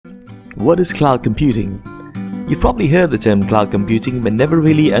What is cloud computing? You've probably heard the term cloud computing but never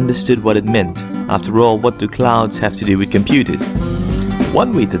really understood what it meant. After all, what do clouds have to do with computers?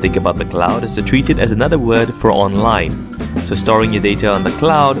 One way to think about the cloud is to treat it as another word for online. So storing your data on the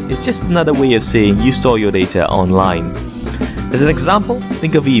cloud is just another way of saying you store your data online. As an example,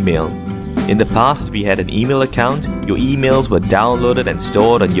 think of email. In the past, we had an email account. Your emails were downloaded and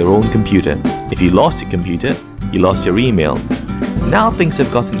stored on your own computer. If you lost your computer, you lost your email. Now things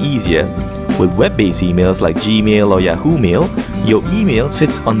have gotten easier. With web-based emails like Gmail or Yahoo Mail, your email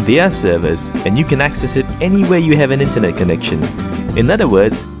sits on their servers and you can access it anywhere you have an internet connection. In other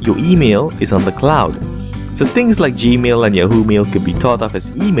words, your email is on the cloud. So things like Gmail and Yahoo Mail could be thought of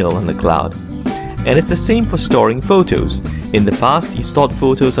as email on the cloud. And it's the same for storing photos. In the past, you stored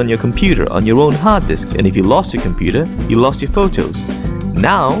photos on your computer on your own hard disk, and if you lost your computer, you lost your photos.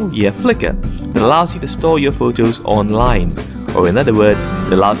 Now you have Flickr that allows you to store your photos online. Or in other words,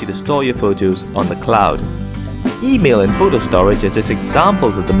 it allows you to store your photos on the cloud. Email and photo storage are just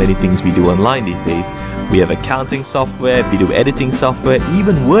examples of the many things we do online these days. We have accounting software, video editing software,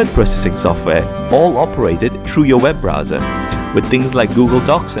 even word processing software, all operated through your web browser. With things like Google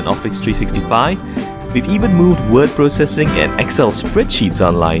Docs and Office 365, we've even moved word processing and Excel spreadsheets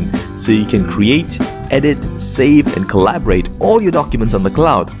online, so you can create, edit, save, and collaborate all your documents on the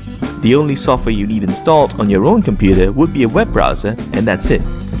cloud. The only software you need installed on your own computer would be a web browser, and that's it.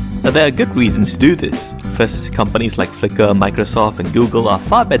 Now there are good reasons to do this. First, companies like Flickr, Microsoft, and Google are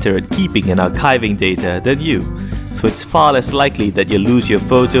far better at keeping and archiving data than you. So it's far less likely that you'll lose your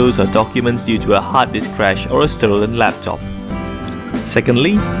photos or documents due to a hard disk crash or a stolen laptop.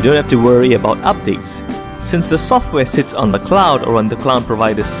 Secondly, you don't have to worry about updates. Since the software sits on the cloud or on the cloud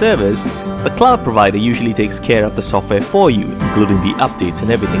provider's servers, the cloud provider usually takes care of the software for you, including the updates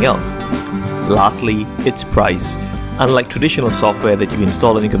and everything else. Lastly, its price. Unlike traditional software that you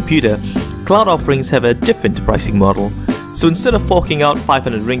install on your computer, cloud offerings have a different pricing model. So instead of forking out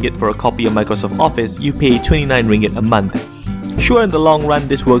 500 ringgit for a copy of Microsoft Office, you pay 29 ringgit a month. Sure, in the long run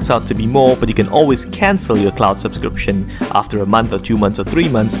this works out to be more, but you can always cancel your cloud subscription after a month or 2 months or 3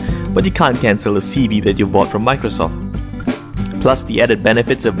 months, but you can't cancel a CD that you bought from Microsoft. Plus, the added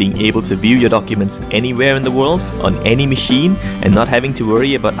benefits of being able to view your documents anywhere in the world, on any machine, and not having to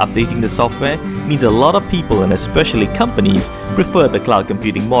worry about updating the software means a lot of people, and especially companies, prefer the cloud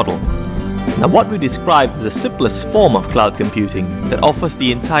computing model. Now, what we described is the simplest form of cloud computing that offers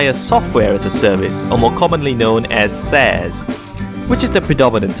the entire software as a service, or more commonly known as SaaS, which is the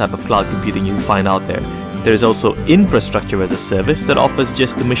predominant type of cloud computing you'll find out there. There is also infrastructure as a service that offers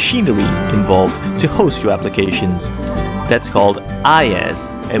just the machinery involved to host your applications. That's called IaaS,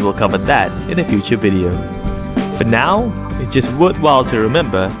 and we'll cover that in a future video. For now, it's just worthwhile to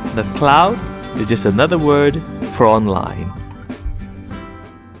remember that cloud is just another word for online.